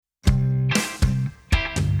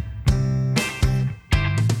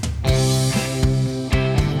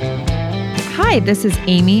Hi, this is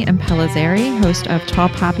Amy Impellizzeri, host of Tall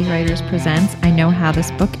Poppy Writers Presents I Know How This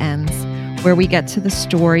Book Ends, where we get to the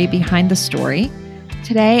story behind the story.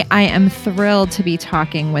 Today, I am thrilled to be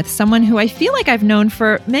talking with someone who I feel like I've known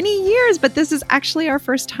for many years, but this is actually our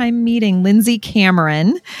first time meeting, Lindsay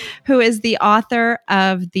Cameron, who is the author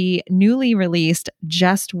of the newly released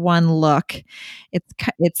Just One Look.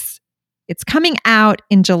 It's coming out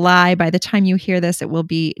in July. By the time you hear this, it will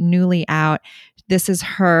be newly out. This is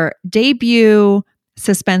her debut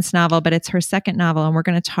suspense novel, but it's her second novel, and we're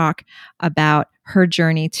going to talk about her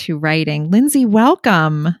journey to writing. Lindsay,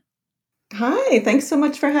 welcome. Hi, thanks so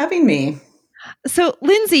much for having me. So,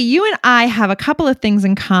 Lindsay, you and I have a couple of things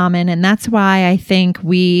in common, and that's why I think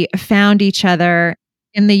we found each other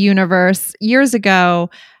in the universe years ago.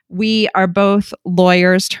 We are both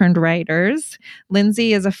lawyers turned writers.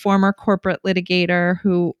 Lindsay is a former corporate litigator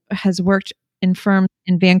who has worked in firms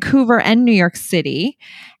in Vancouver and New York City,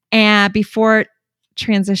 and before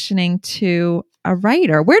transitioning to a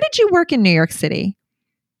writer. Where did you work in New York City?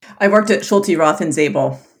 I worked at Schulte, Roth &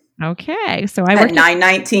 Zabel. Okay, so I at worked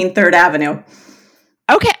 919 3rd Avenue.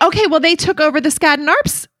 Okay. Well, they took over the Skadden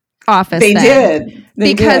Arps office. They then.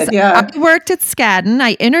 did. I worked at Skadden.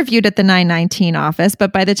 I interviewed at the 919 office,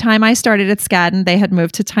 but by the time I started at Skadden, they had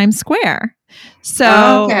moved to Times Square. So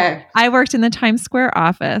I worked in the Times Square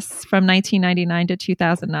office from 1999 to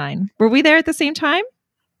 2009. Were we there at the same time?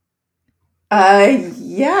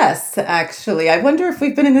 Yes, actually. I wonder if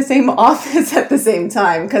we've been in the same office at the same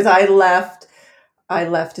time, because I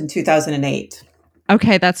left in 2008.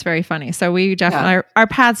 Okay, that's very funny. So we definitely, our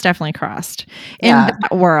paths definitely crossed in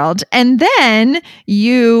that world. And then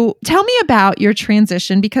you tell me about your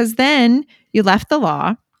transition, because then you left the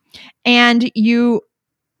law and you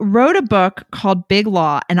wrote a book called Big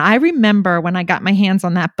Law. And I remember when I got my hands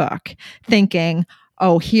on that book thinking,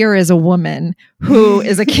 oh, here is a woman who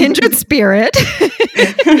is a kindred spirit,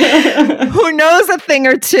 who knows a thing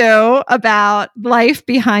or two about life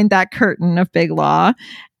behind that curtain of Big Law.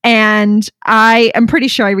 And I am pretty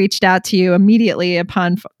sure I reached out to you immediately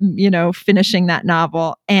upon, finishing that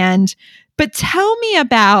novel. But tell me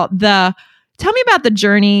about the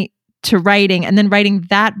journey to writing, and then writing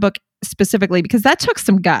that book specifically, because that took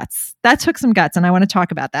some guts. And I want to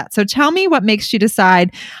talk about that. So tell me what makes you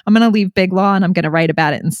decide, I'm going to leave Big Law and I'm going to write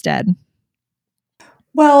about it instead.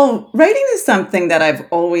 Well, writing is something that I've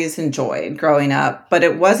always enjoyed growing up, but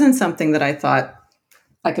it wasn't something that I thought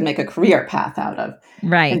I could make a career path out of.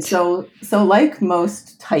 Right. And so like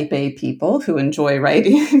most type A people who enjoy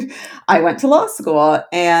writing, I went to law school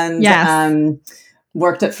and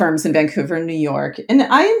worked at firms in Vancouver and New York. And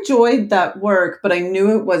I enjoyed that work, but I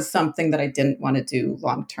knew it was something that I didn't want to do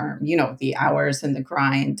long term. The hours and the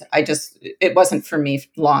grind. It wasn't for me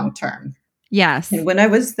long term. Yes. And when I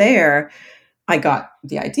was there, I got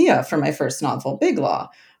the idea for my first novel, Big Law.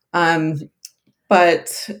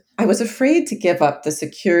 But I was afraid to give up the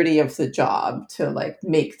security of the job to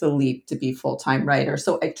make the leap to be full-time writer.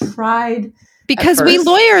 So I tried. Because we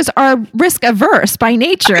lawyers are risk averse by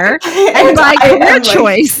nature and by career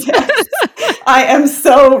choice. Yes, I am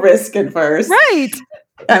so risk adverse. Right.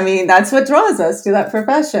 I mean, that's what draws us to that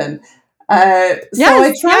profession. I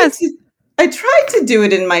tried to do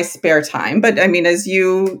it in my spare time, but I mean, as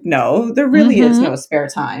you know, there really is no spare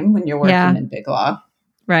time when you're working in Big Law.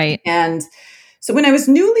 Right. And so when I was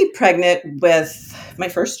newly pregnant with my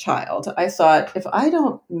first child, I thought, if I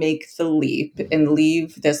don't make the leap and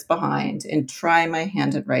leave this behind and try my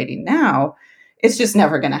hand at writing now, it's just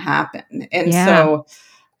never going to happen. And so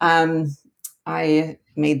I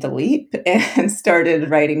made the leap and started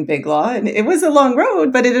writing Big Law. And it was a long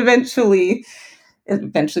road, but it eventually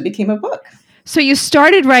became a book. So you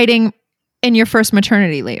started writing in your first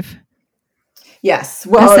maternity leave? Yes.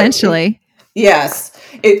 Well, essentially. Yes.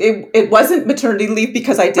 It wasn't maternity leave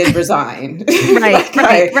because I did resign. Right.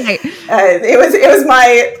 It was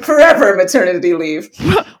my forever maternity leave.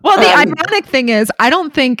 Well, the ironic thing is, I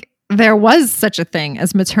don't think there was such a thing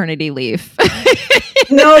as maternity leave.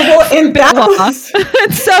 No, well, and that was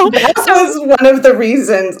one of the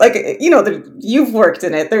reasons, you've worked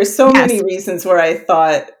in it. There's so many reasons where I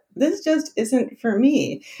thought, this just isn't for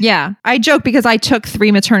me. Yeah. I joke because I took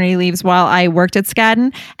 3 maternity leaves while I worked at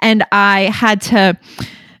Skadden, and I had to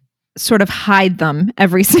sort of hide them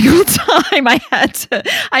every single time. I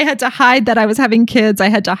had to hide that I was having kids. I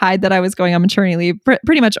had to hide that I was going on maternity leave.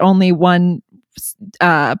 Pretty much only one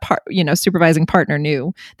supervising partner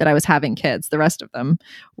knew that I was having kids. The rest of them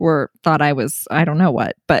thought I was, I don't know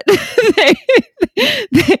what, but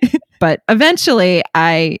but eventually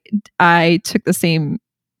I took the same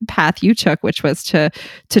path you took, which was to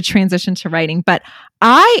transition to writing. But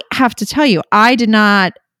I have to tell you, I did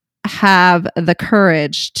not have the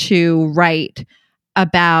courage to write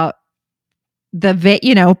about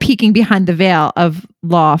peeking behind the veil of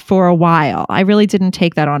law for a while. I really didn't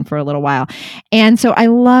take that on for a little while. And so I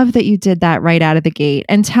love that you did that right out of the gate.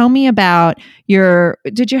 And tell me about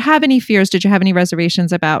did you have any fears? Did you have any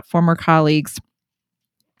reservations about former colleagues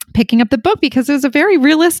picking up the book? Because it was a very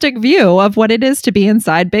realistic view of what it is to be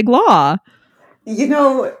inside big law.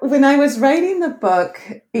 When I was writing the book,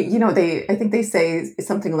 I think they say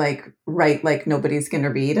something like, write like nobody's going to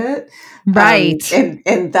read it. Right.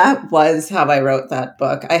 And that was how I wrote that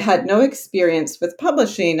book. I had no experience with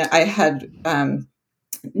publishing. I had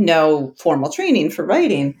no formal training for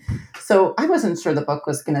writing. So I wasn't sure the book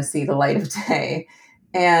was going to see the light of day.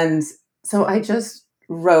 And so I just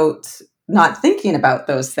wrote, not thinking about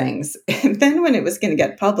those things. And then when it was going to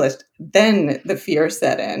get published, then the fear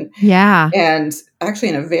set in. Yeah. And actually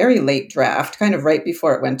in a very late draft, kind of right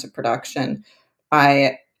before it went to production,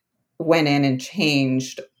 I went in and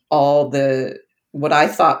changed all what I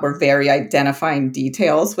thought were very identifying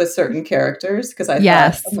details with certain characters. Because I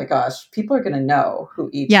thought, oh my gosh, people are going to know who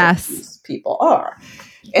each of these people are.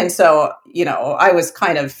 And so, I was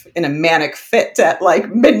kind of in a manic fit at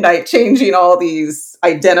like midnight changing all these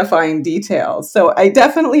identifying details. So I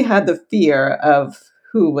definitely had the fear of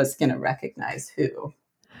who was going to recognize who.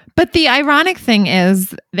 But the ironic thing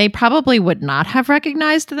is they probably would not have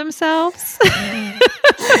recognized themselves. You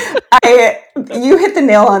hit the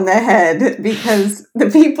nail on the head, because the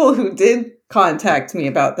people who did contact me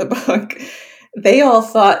about the book, they all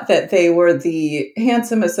thought that they were the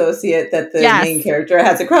handsome associate that the main character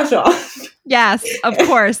has a crush on. Yes, of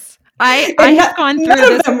course. I have gone through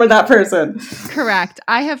none of them were that person. Correct.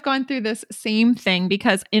 I have gone through this same thing,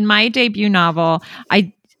 because in my debut novel,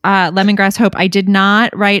 Lemongrass Hope, I did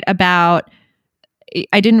not write about,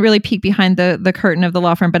 I didn't really peek behind the curtain of the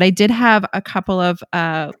law firm, but I did have a couple of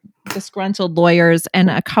disgruntled lawyers and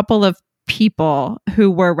a couple of people who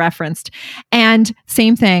were referenced. And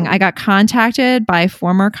same thing, I got contacted by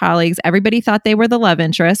former colleagues. Everybody thought they were the love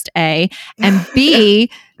interest, A, and B,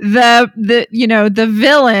 the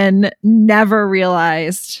villain never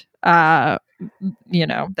realized that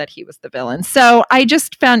he was the villain. So I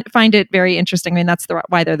just find it very interesting. I mean, that's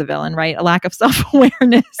why they're the villain, right? A lack of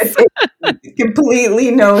self-awareness.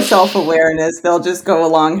 Completely no self-awareness. They'll just go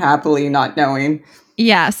along happily not knowing.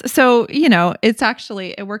 Yes. So,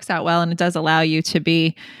 it works out well, and it does allow you to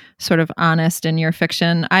be sort of honest in your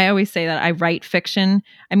fiction. I always say that I write fiction.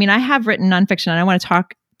 I mean, I have written nonfiction, and I want to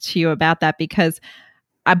talk to you about that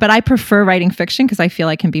but I prefer writing fiction because I feel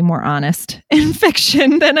I can be more honest in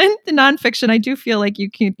fiction than in nonfiction. I do feel like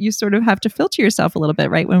you sort of have to filter yourself a little bit,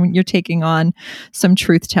 right? When you're taking on some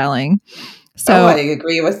truth telling. So I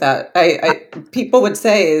agree with that. People would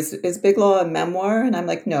say, is Big Law a memoir? And I'm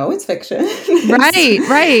like, no, it's fiction.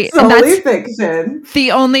 Right. Solely fiction.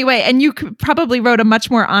 The only way. And you probably wrote a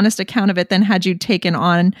much more honest account of it than had you taken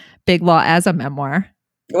on Big Law as a memoir.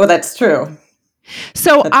 Well, that's true.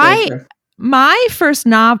 So my first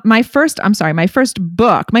book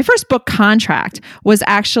contract was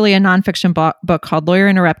actually a nonfiction book called Lawyer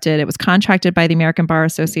Interrupted. It was contracted by the American Bar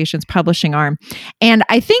Association's publishing arm. And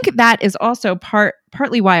I think that is also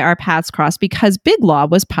partly why our paths crossed, because Big Law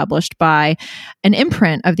was published by an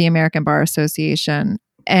imprint of the American Bar Association.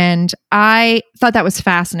 And I thought that was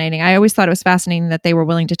fascinating. I always thought it was fascinating that they were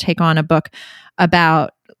willing to take on a book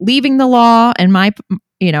about leaving the law and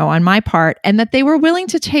on my part, and that they were willing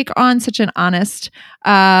to take on such an honest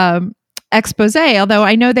expose, although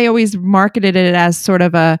I know they always marketed it as sort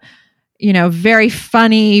of a, very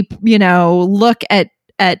funny, look at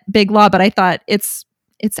Big Law, but I thought it's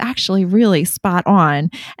actually really spot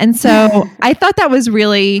on. And so I thought that was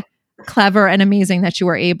really clever and amazing that you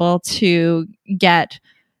were able to get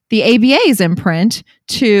the ABA's imprint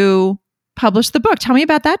to publish the book. Tell me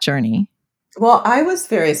about that journey. Well, I was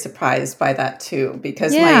very surprised by that too,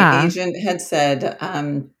 because my agent had said,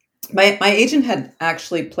 my agent had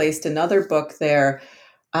actually placed another book there.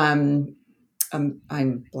 I'm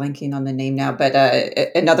blanking on the name now, but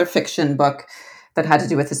another fiction book that had to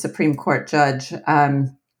do with a Supreme Court judge.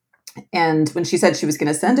 And when she said she was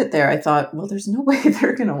going to send it there, I thought, well, there's no way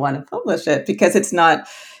they're going to want to publish it, because it's not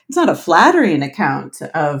a flattering account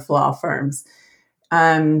of law firms.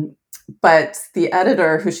 But the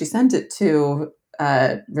editor who she sent it to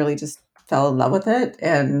really just fell in love with it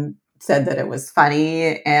and said that it was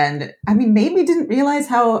funny. And I mean, maybe didn't realize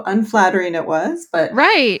how unflattering it was, but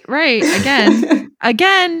right.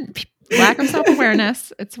 Again, lack of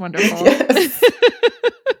self-awareness. It's wonderful. Yes.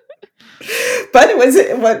 But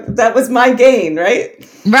that was my gain, right?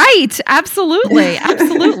 Right. Absolutely.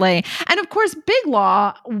 Absolutely. And of course, Big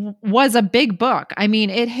Law was a big book. I mean,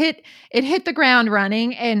 it hit the ground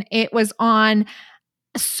running, and it was on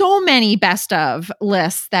so many best of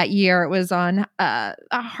lists that year. It was on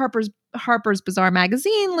Harper's Bazaar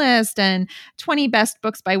magazine list, and 20 best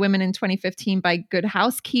books by women in 2015 by Good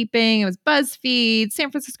Housekeeping. It was BuzzFeed,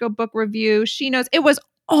 San Francisco Book Review, She Knows. It was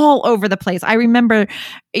all over the place. I remember,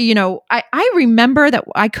 I remember that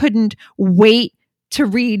I couldn't wait to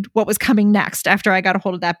read what was coming next after I got a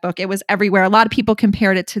hold of that book. It was everywhere. A lot of people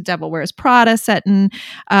compared it to Devil Wears Prada, set in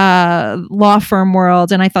law firm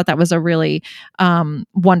world. And I thought that was a really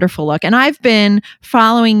wonderful look. And I've been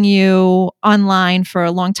following you online for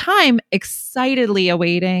a long time, excitedly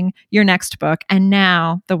awaiting your next book. And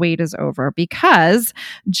now the wait is over, because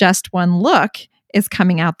Just One Look is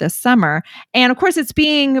coming out this summer. And of course, it's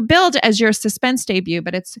being billed as your suspense debut,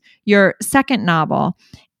 but it's your second novel.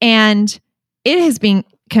 And it has been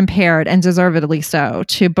compared, and deservedly so,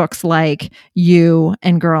 to books like You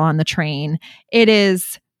and Girl on the Train. It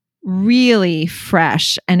is really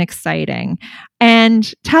fresh and exciting.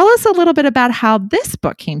 And tell us a little bit about how this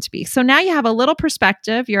book came to be. So now you have a little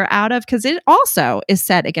perspective. You're out of, because it also is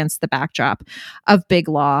set against the backdrop of Big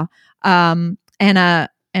Law, and a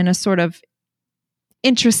sort of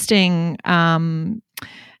interesting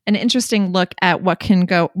an interesting look at what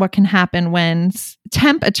can happen when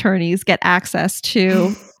temp attorneys get access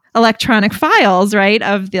to electronic files, right,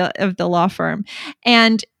 of the law firm.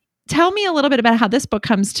 And tell me a little bit about how this book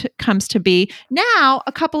comes to be now,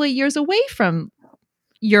 a couple of years away from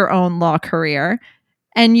your own law career,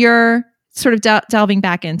 and you're sort of delving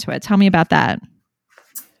back into it. Tell me about that.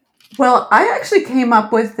 Well, I actually came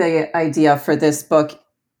up with the idea for this book.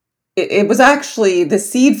 It was actually, the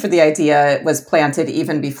seed for the idea was planted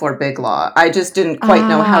even before Big Law. I just didn't quite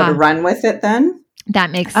know how to run with it then. That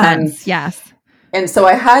makes sense. Yes. And so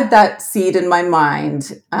I had that seed in my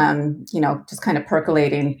mind, just kind of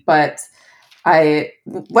percolating, but I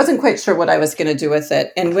wasn't quite sure what I was going to do with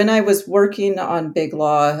it. And when I was working on Big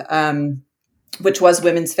Law, which was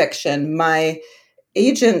women's fiction, my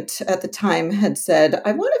agent at the time had said,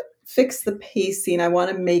 I want to fix the pacing. I want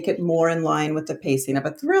to make it more in line with the pacing of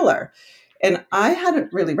a thriller. And I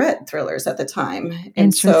hadn't really read thrillers at the time.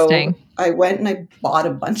 And so I went and I bought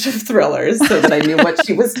a bunch of thrillers so that I knew what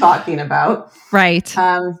she was talking about. Right.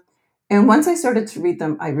 And once I started to read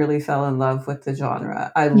them, I really fell in love with the genre.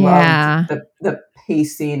 I loved the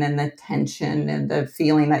pacing and the tension and the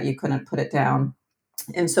feeling that you couldn't put it down.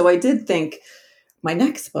 And so I did think, my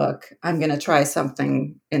next book, I'm going to try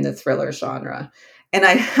something in the thriller genre. And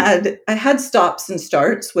I had stops and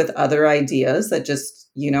starts with other ideas that just,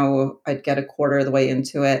 I'd get a quarter of the way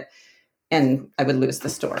into it and I would lose the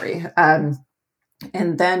story. And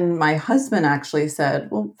then my husband actually said,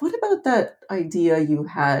 well, what about that idea you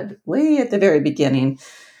had way at the very beginning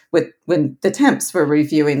when the temps were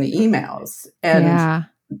reviewing the emails? And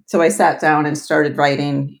so I sat down and started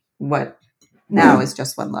writing what now is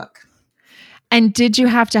Just One Look. And did you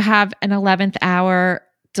have to have an 11th hour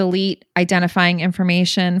delete identifying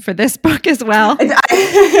information for this book as well?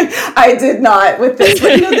 I did not with this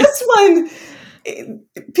one. This one,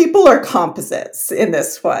 people are composites in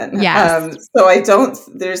this one. Yes. So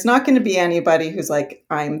there's not going to be anybody who's like,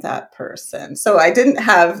 I'm that person. So I didn't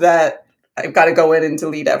have that. I've got to go in and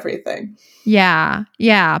delete everything. Yeah.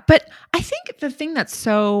 Yeah. But I think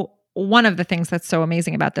one of the things that's so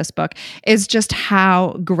amazing about this book is just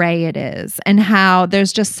how gray it is, and how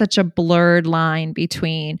there's just such a blurred line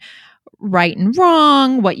between right and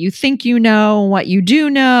wrong, what you think you know, what you do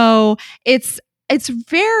know. It's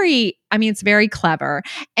very clever.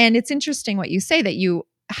 And it's interesting what you say, that you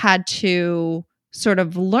had to sort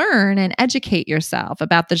of learn and educate yourself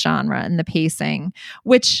about the genre and the pacing,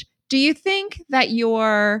 which, do you think that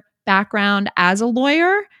your background as a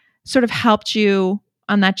lawyer sort of helped you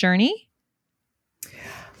on that journey?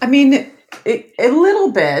 I mean, a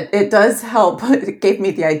little bit. It does help. It gave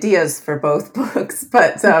me the ideas for both books,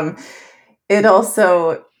 but it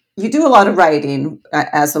also, you do a lot of writing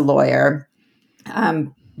as a lawyer,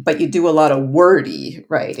 but you do a lot of wordy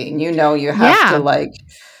writing. You have to, like,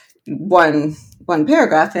 one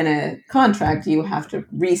paragraph in a contract, you have to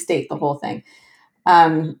restate the whole thing.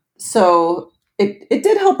 So it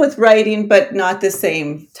did help with writing, but not the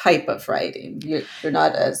same type of writing. You're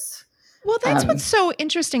not as... Well, that's what's so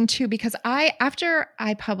interesting too, because after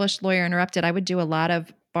I published Lawyer Interrupted, I would do a lot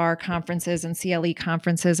of bar conferences and CLE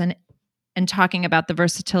conferences and talking about the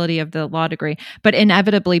versatility of the law degree. But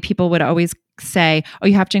inevitably, people would always say, oh,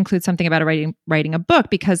 you have to include something about writing a book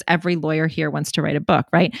because every lawyer here wants to write a book,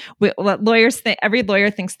 right? Every lawyer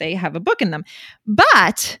thinks they have a book in them.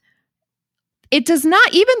 But it does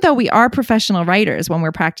not, even though we are professional writers when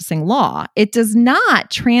we're practicing law, it does not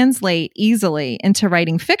translate easily into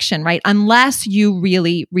writing fiction, right? Unless you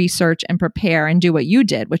really research and prepare and do what you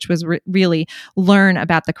did, which was really learn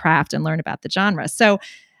about the craft and learn about the genre. So,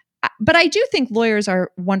 but I do think lawyers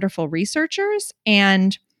are wonderful researchers.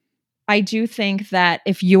 And I do think that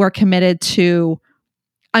if you are committed to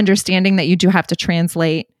understanding that you do have to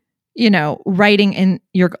translate, writing in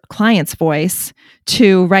your client's voice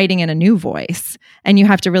to writing in a new voice, and you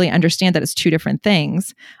have to really understand that it's two different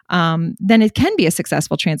things, then it can be a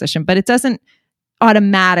successful transition, but it doesn't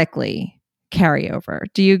automatically carry over.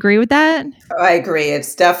 Do you agree with that? I agree.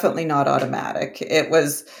 It's definitely not automatic.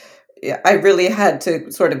 I really had to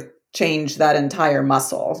sort of change that entire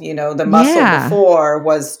muscle. The muscle before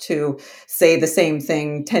was to say the same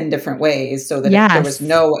thing 10 different ways so that there was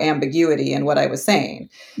no ambiguity in what I was saying.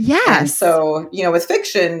 Yes. And so, with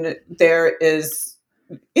fiction, there is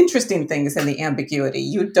interesting things in the ambiguity.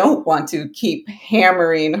 You don't want to keep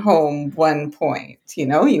hammering home one point. You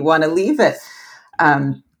want to leave it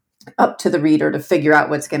up to the reader to figure out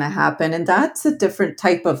what's going to happen. And that's a different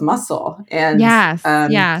type of muscle. And yes.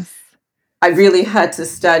 I really had to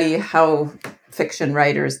study how fiction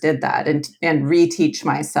writers did that and reteach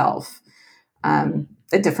myself a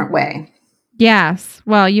different way. Yes.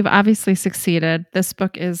 Well, you've obviously succeeded. This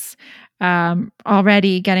book is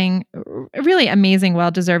already getting a really amazing,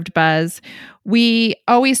 well-deserved buzz. We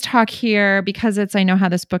always talk here, because I know how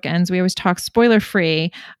this book ends, we always talk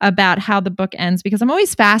spoiler-free about how the book ends, because I'm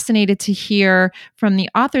always fascinated to hear from the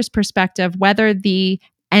author's perspective whether the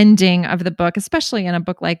ending of the book, especially in a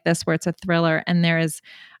book like this where it's a thriller and there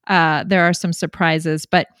are some surprises,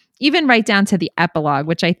 but even right down to the epilogue,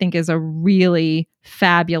 which I think is a really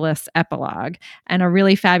fabulous epilogue and a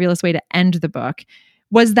really fabulous way to end the book.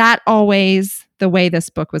 Was that always the way this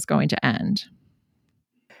book was going to end?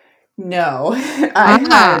 No.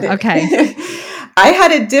 Okay. I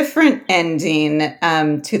had a different ending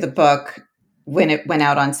to the book when it went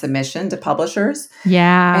out on submission to publishers.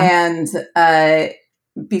 Yeah. And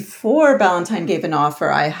before Ballantine gave an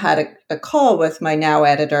offer, I had a call with my now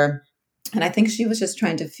editor, and I think she was just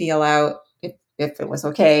trying to feel out if it was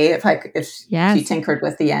okay, if she tinkered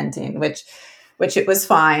with the ending, which it was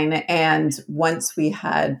fine. And once we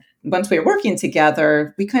were working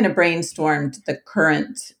together, we kind of brainstormed the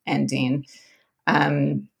current ending.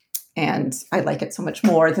 And I like it so much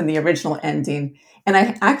more than the original ending. And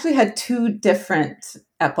I actually had two different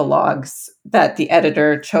epilogues that the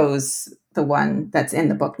editor chose the one that's in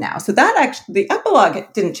the book now. So the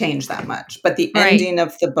epilogue didn't change that much, but the ending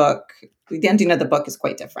of the book is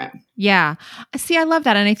quite different. Yeah. See, I love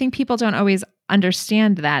that. And I think people don't always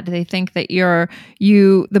understand that. They think that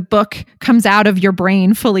the book comes out of your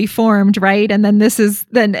brain fully formed, right? And then it's,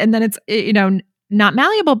 not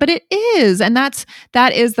malleable, but it is. And that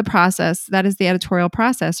is the process. That is the editorial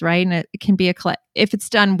process, right? And it can be if it's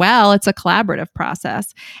done well, it's a collaborative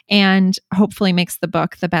process and hopefully makes the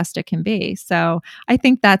book the best it can be. So I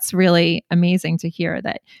think that's really amazing to hear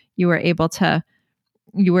that you were able to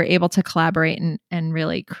collaborate and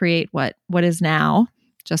really create what is now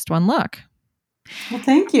Just One Look. Well,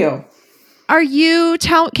 thank you.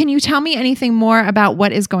 Can you tell me anything more about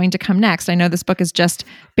what is going to come next? I know this book is just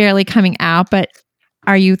barely coming out, but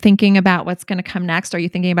are you thinking about what's going to come next? Are you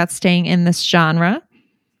thinking about staying in this genre?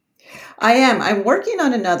 I am. I'm working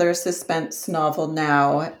on another suspense novel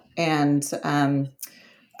now, and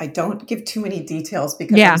I don't give too many details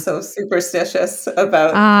because I'm so superstitious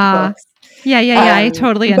about books. Yeah. I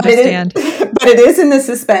totally understand. But it is in the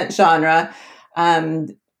suspense genre,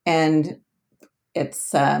 and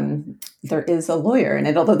it's there is a lawyer in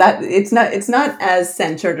it, although that it's not as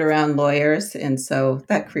centered around lawyers, and so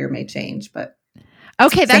that career may change. But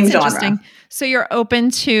okay, that's interesting. So you're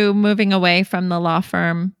open to moving away from the law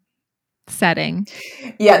firm setting?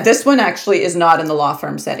 Yeah, this one actually is not in the law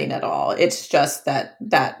firm setting at all. It's just that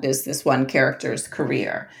is this one character's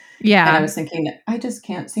career. Yeah, and I was thinking, I just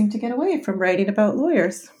can't seem to get away from writing about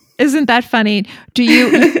lawyers. Isn't that funny? Do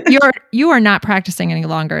you are not practicing any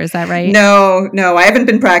longer? Is that right? No, I haven't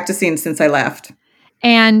been practicing since I left.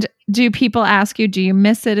 And do people ask you, do you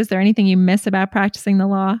miss it? Is there anything you miss about practicing the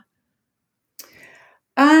law?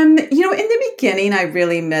 In the beginning, I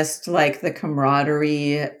really missed the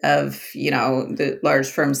camaraderie of, the large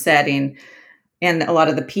firm setting and a lot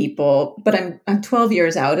of the people, but I'm 12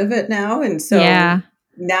 years out of it now. And so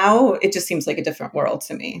now it just seems like a different world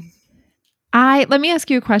to me. Let me ask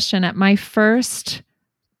you a question. At my first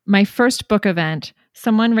book event,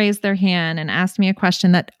 someone raised their hand and asked me a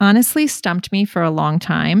question that honestly stumped me for a long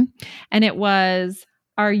time. And it was,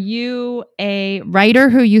 are you a writer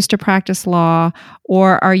who used to practice law,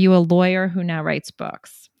 or are you a lawyer who now writes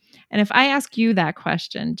books? And if I ask you that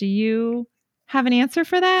question, do you have an answer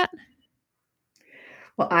for that?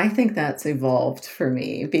 Well, I think that's evolved for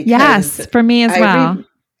me because yes, for me as well.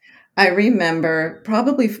 I remember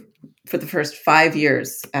probably for the first 5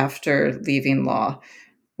 years after leaving law,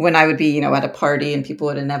 when I would be, at a party and people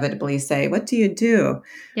would inevitably say, "What do you do?"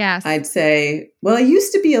 Yes. I'd say, "Well, I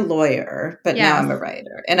used to be a lawyer, but now I'm a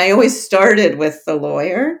writer." And I always started with the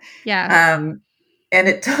lawyer. Yeah. And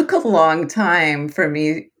it took a long time for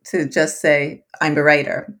me to just say, "I'm a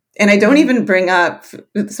writer." And I don't even bring up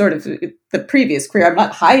sort of the previous career. I'm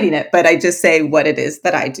not hiding it, but I just say what it is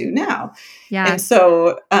that I do now. Yeah. And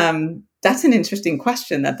so that's an interesting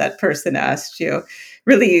question that person asked you.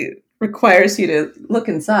 Really requires you to look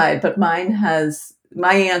inside. But my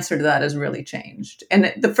answer to that has really changed.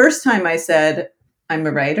 And the first time I said, "I'm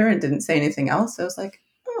a writer," and didn't say anything else, I was like,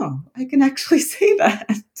 oh, I can actually say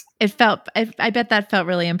that. I bet that felt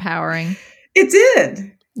really empowering. It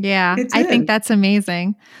did. Yeah, I think that's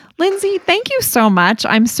amazing. Lindsay, thank you so much.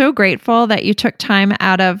 I'm so grateful that you took time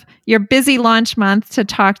out of your busy launch month to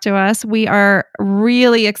talk to us. We are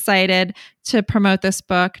really excited to promote this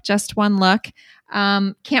book, Just One Look.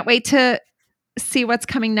 Can't wait to see what's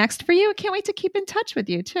coming next for you. Can't wait to keep in touch with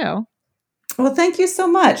you too. Well, thank you so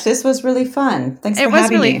much. This was really fun. Thanks for having me. It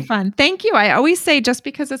was really fun. Thank you. I always say just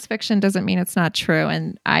because it's fiction doesn't mean it's not true.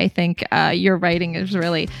 And I think your writing is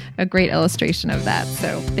really a great illustration of that.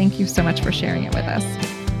 So thank you so much for sharing it with us.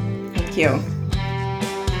 Thank you.